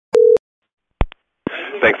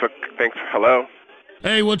Thanks for, hello?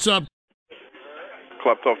 Hey, what's up?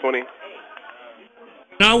 Club 1220?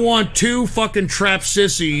 I want 2 fucking trap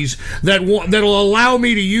sissies that'll allow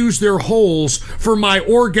me to use their holes for my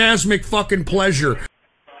orgasmic fucking pleasure.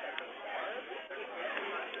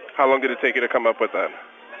 How long did it take you to come up with that?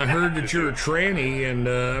 I heard that you're a tranny, and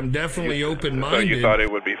I'm definitely open-minded. So you thought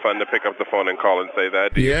it would be fun to pick up the phone and call and say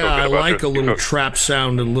that? Yeah, I like a little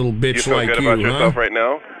trap-sounding little bitch like you, huh? You feel good about yourself right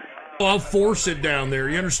now? I'll force it down there.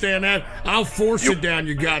 You understand that? I'll force it down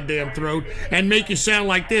your goddamn throat and make you sound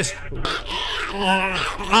like this.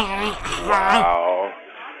 Wow.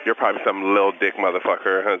 You're probably some little dick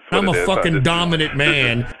motherfucker. I'm a fucking dominant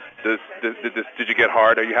man. Did you get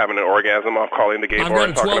hard? Are you having an orgasm off calling the gay bar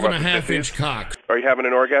and talking about I've got a 12.5-inch cock. Are you having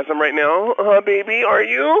an orgasm right now, baby? Are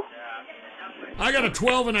you? I got a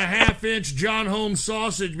 12.5-inch John Holmes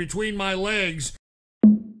sausage between my legs.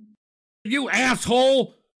 You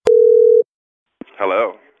asshole!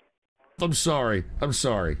 Hello? I'm sorry,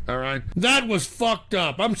 all right? That was fucked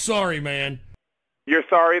up. I'm sorry, man. You're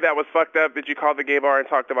sorry that was fucked up? Did you call the gay bar and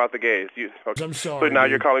talked about the gays? Okay. I'm sorry. So now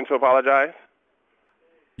you're calling to apologize?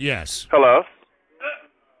 Yes. Hello?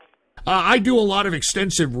 I do a lot of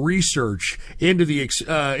extensive research into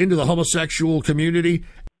the homosexual community.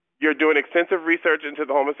 You're doing extensive research into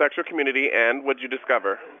the homosexual community, and what'd you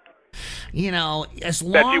discover? You know, as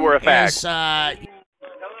long that you were a fag. as,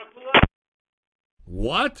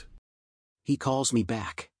 What? He calls me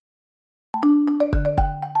back.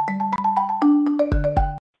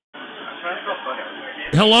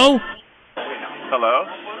 Hello? Hello?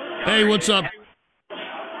 Hey, what's up?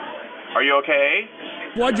 Are you okay?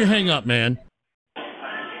 Why'd you hang up, man?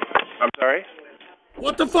 I'm sorry?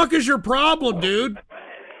 What the fuck is your problem, dude?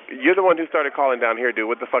 You're the one who started calling down here, dude.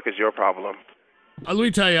 What the fuck is your problem? Let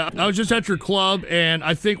me tell you, I was just at your club, and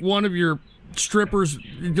I think one of your strippers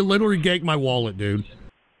literally ganked my wallet, dude.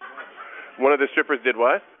 One of the strippers did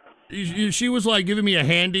what? She was like giving me a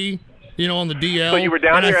handy, you know, on the DL. So you were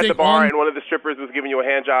down here at the bar and one of the strippers was giving you a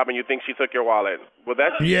hand job and you think she took your wallet. Well,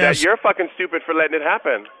 you're fucking stupid for letting it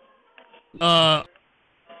happen. God.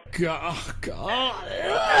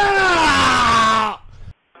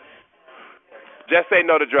 Just say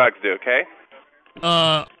no to drugs, dude, okay?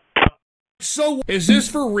 So, is this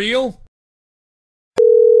for real?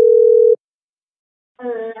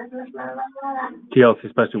 TLC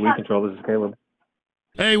Special Weed Control, this is Caleb.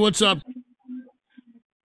 Hey, what's up?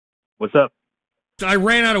 What's up? I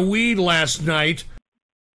ran out of weed last night.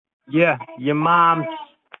 Yeah, your mom,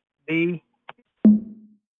 B.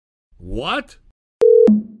 What?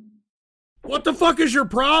 What the fuck is your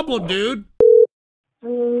problem, dude?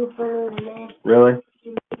 Really?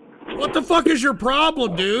 What the fuck is your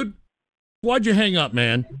problem, dude? Why'd you hang up,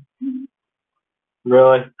 man?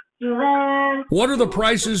 Really? What are the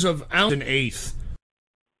prices of ounce and eighth?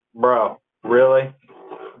 Bro, really?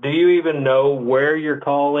 Do you even know where you're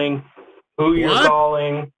calling? Who you're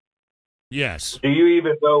calling? Yes. Do you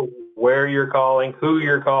even know where you're calling? Who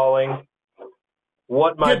you're calling?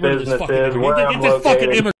 What my business is? Where I'm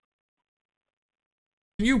located?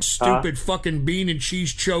 You stupid fucking bean and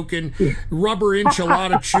cheese choking, rubber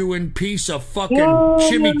enchilada chewing piece of fucking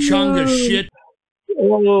chimichanga shit.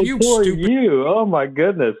 Oh, you poor stupid. you. Oh my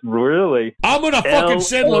goodness, really? I'm gonna fucking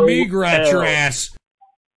send Lamigra at your ass.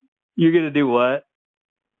 You're gonna do what?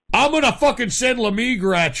 I'm gonna fucking send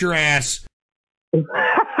Lamigra at your ass.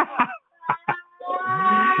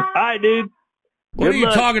 Hi, dude. What are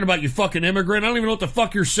you talking about, you fucking immigrant? I don't even know what the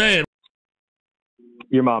fuck you're saying.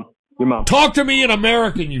 Your mom. Your mom. Talk to me in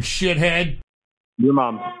American, you shithead. Your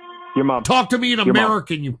mom. Your mom. Talk to me in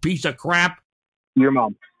American, you piece of crap. Your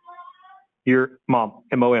mom. Your mom.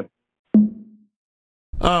 M-O-M.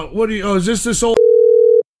 What do you... Oh, is this old...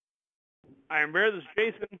 Ironbear, this is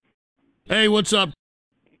Jason. Hey, what's up?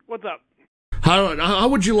 What's up? How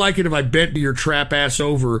would you like it if I bent your trap ass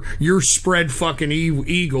over, your spread fucking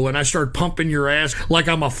eagle, and I start pumping your ass like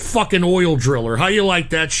I'm a fucking oil driller? How you like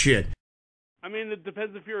that shit? I mean, it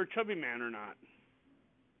depends if you're a chubby man or not.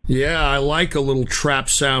 Yeah, I like a little trap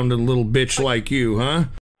sounding little bitch like you, huh?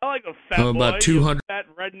 I like a fat boy, about 200, fat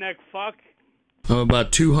redneck fuck.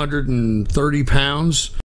 About 230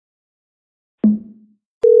 pounds.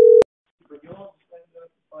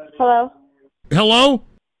 Hello? Hello?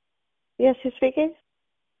 Yes, who's speaking?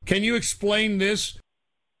 Can you explain this?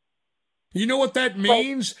 You know what that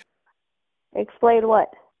means? Explain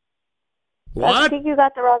what? What? I think you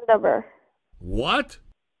got the wrong number. What?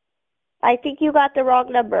 I think you got the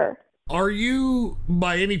wrong number. Are you,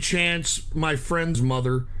 by any chance, my friend's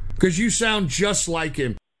mother? Because you sound just like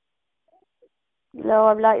him. No,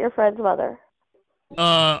 I'm not your friend's mother.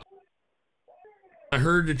 I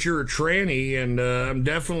heard that you're a tranny, and I'm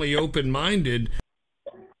definitely open-minded.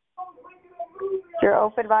 You're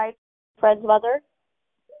open-minded, friend's mother?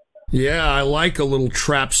 Yeah, I like a little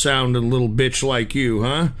trap-sounding little bitch like you,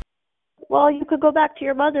 huh? Well, you could go back to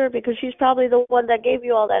your mother because she's probably the one that gave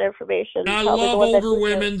you all that information. I Probably love the one that older did it.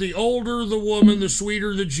 women. The older the woman, the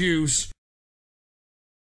sweeter the juice.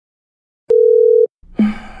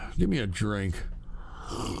 Give me a drink.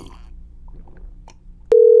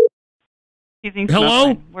 Using Hello?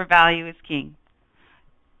 Smoakland, where value is king.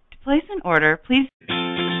 To place an order, please.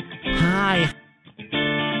 Hi.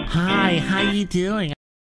 Hi, how you doing?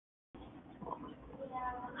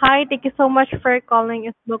 Hi, thank you so much for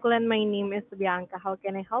calling Smoakland. My name is Bianca. How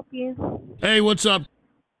can I help you? Hey, what's up?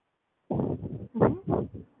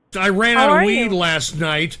 I ran How out of are weed you? last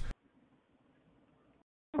night.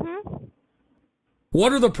 Mm-hmm.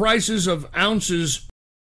 What are the prices of ounces?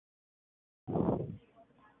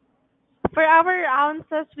 For our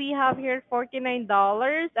ounces, we have here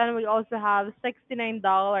 $49, and we also have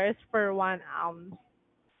 $69 for 1 ounce.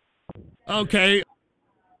 Okay.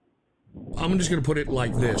 I'm just going to put it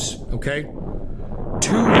like this, okay?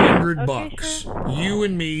 200 Okay, bucks. sure. You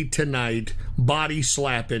and me tonight, body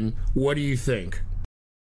slapping. What do you think?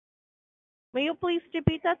 May you please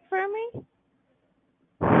repeat that for me?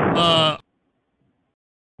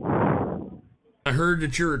 I heard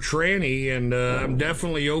that you're a tranny, and I'm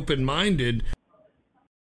definitely open-minded.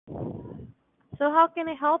 So how can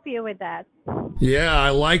I help you with that? Yeah, I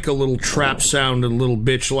like a little trap-sounding little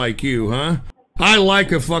bitch like you, huh? I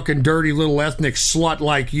like a fucking dirty little ethnic slut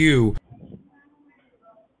like you.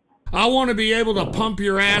 I want to be able to pump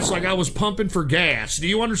your ass like I was pumping for gas. Do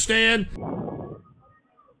you understand?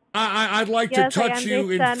 I'd like Yes, to touch you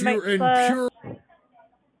in understand, pure...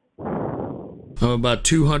 I'm about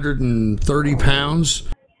 230 pounds.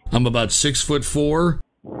 I'm about 6'4".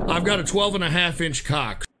 I've got a 12.5-inch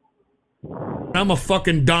cock. I'm a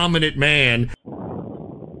fucking dominant man.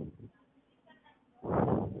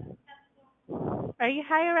 Are you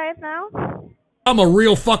high right now? I'm a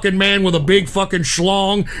real fucking man with a big fucking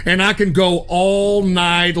schlong, and I can go all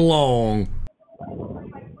night long.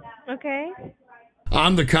 Okay.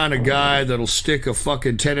 I'm the kind of guy that'll stick a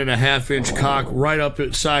fucking 10.5-inch cock right up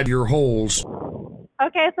inside your holes.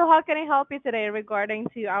 Okay, so how can I help you today regarding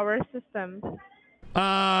to our system?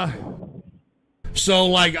 So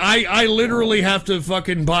like I literally have to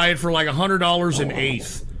fucking buy it for like $100 an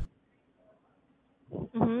eighth.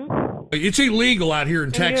 Mm-hmm. It's illegal out here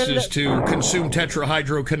in Texas to consume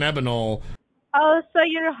tetrahydrocannabinol. Oh, so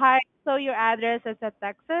you're high. So your address is at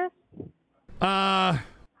Texas?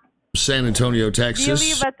 San Antonio, Do you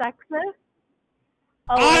Texas. live at Texas?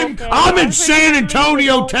 Oh, okay. I'm in San Unfortunately, Antonio,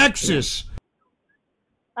 we don't- Texas.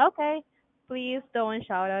 Okay. Please don't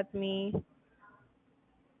shout at me.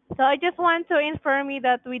 So I just want to inform you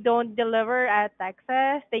that we don't deliver at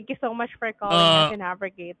Texas. Thank you so much for calling us and have a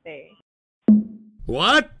great day.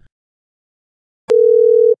 What?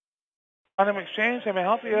 Quantum Exchange, can I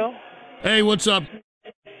help you? Hey, what's up?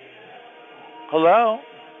 Hello?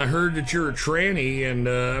 I heard that you're a tranny, and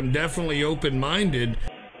I'm definitely open-minded.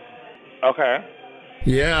 Okay.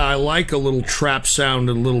 Yeah, I like a little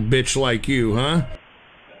trap-sounding little bitch like you, huh?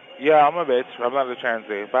 Yeah, I'm a bitch. I'm not a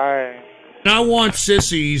transy. Bye. And I want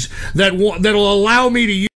sissies that'll allow me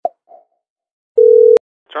to use...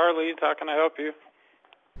 Charlie, how can I help you?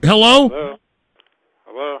 Hello? Hello?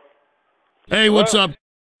 Hello? Hey, what's up?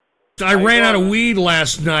 I ran out of weed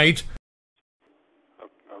last night.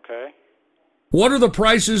 Okay. What are the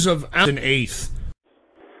prices of an eighth?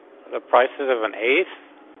 The prices of an eighth?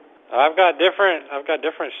 I've got different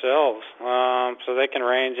shelves. So they can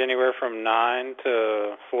range anywhere from $9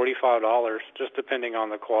 to $45, just depending on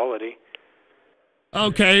the quality.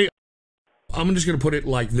 Okay. I'm just going to put it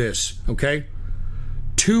like this, okay?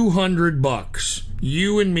 200 bucks.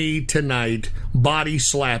 You and me tonight, body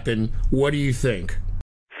slapping. What do you think?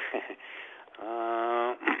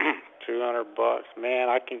 $200, man.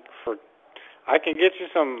 I can get you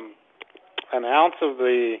an ounce of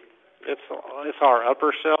it's our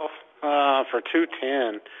upper shelf for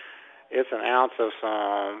 $210. It's an ounce of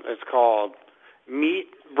it's called meat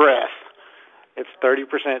breath. It's 30%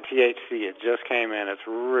 THC. It just came in. It's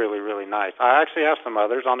really, really nice. I actually have some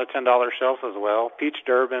others on the $10 shelf as well. Peach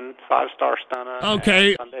Durban, 5-Star Stunna, okay.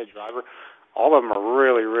 and Sunday Driver. All of them are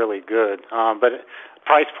really, really good. But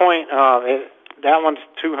price point, that one's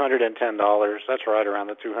 $210. That's right around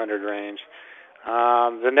the 200 range.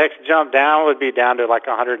 The next jump down would be down to like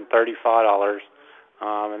 $135.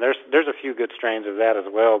 And there's a few good strains of that as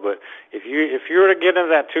well. But if you were to get into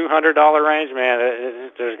that $200 range, man,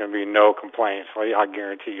 there's going to be no complaints. I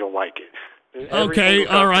guarantee you'll like it. Okay,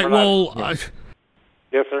 all right. Well,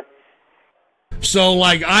 Yes, sir. So,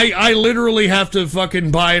 like, I literally have to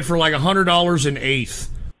fucking buy it for like $100 an eighth.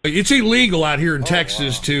 It's illegal out here in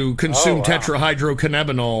Texas to consume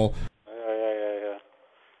tetrahydrocannabinol. Yeah.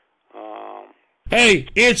 Hey,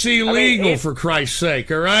 it's illegal for Christ's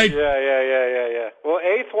sake, all right? Yeah. Well,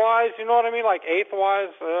 eighth-wise, you know what I mean? Like, eighth-wise,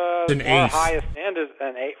 our highest end is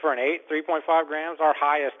for an eighth, 3.5 grams, our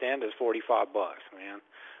highest end is $45, man.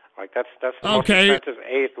 Like, that's the most expensive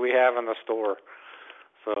eighth we have in the store.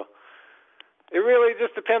 So it really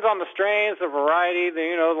just depends on the strains, the variety.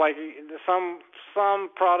 You know, like some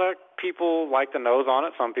product people like the nose on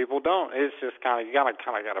it, some people don't. It's just you gotta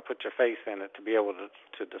put your face in it to be able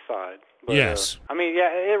to decide. But, yes. I mean,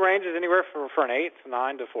 yeah, it ranges anywhere for an eighth,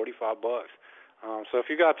 $9 to $45. So if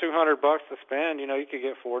you got $200 to spend, you know, you could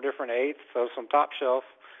get 4 different eighths, so some top shelf,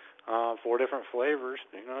 4 different flavors.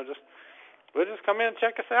 You know, just come in and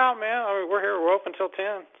check us out, man. I mean, we're here. We're open till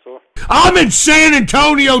 10. So I'm in San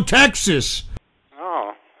Antonio, Texas.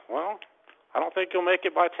 Oh, well, I don't think you'll make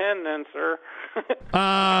it by 10 then, sir.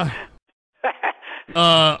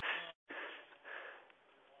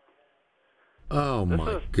 Oh,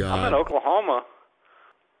 my God. I'm in Oklahoma.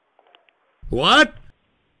 What?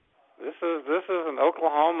 This is an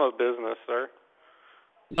Oklahoma business, sir.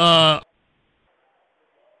 God.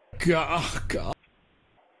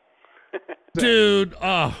 Dude,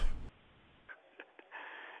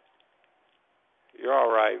 You're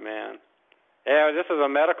all right, man. Yeah, this is a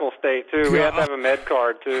medical state, too. We have to have a med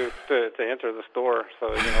card, too, to enter the store. So,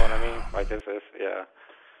 you know what I mean? Like, this is, yeah.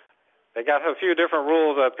 They got a few different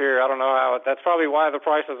rules up here. I don't know how. That's probably why the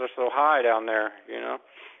prices are so high down there, you know?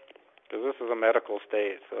 Because this is a medical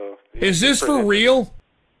state, so... Is this for real?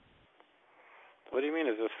 What do you mean,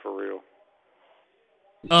 is this for real?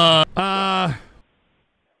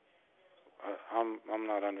 I'm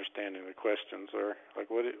not understanding the question, sir. Like,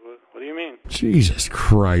 what do you mean? Jesus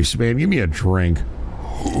Christ, man. Give me a drink.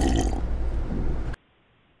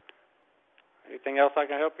 Anything else I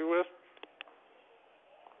can help you with?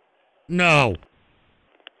 No.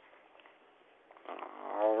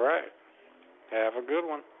 All right. Have a good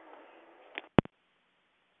one.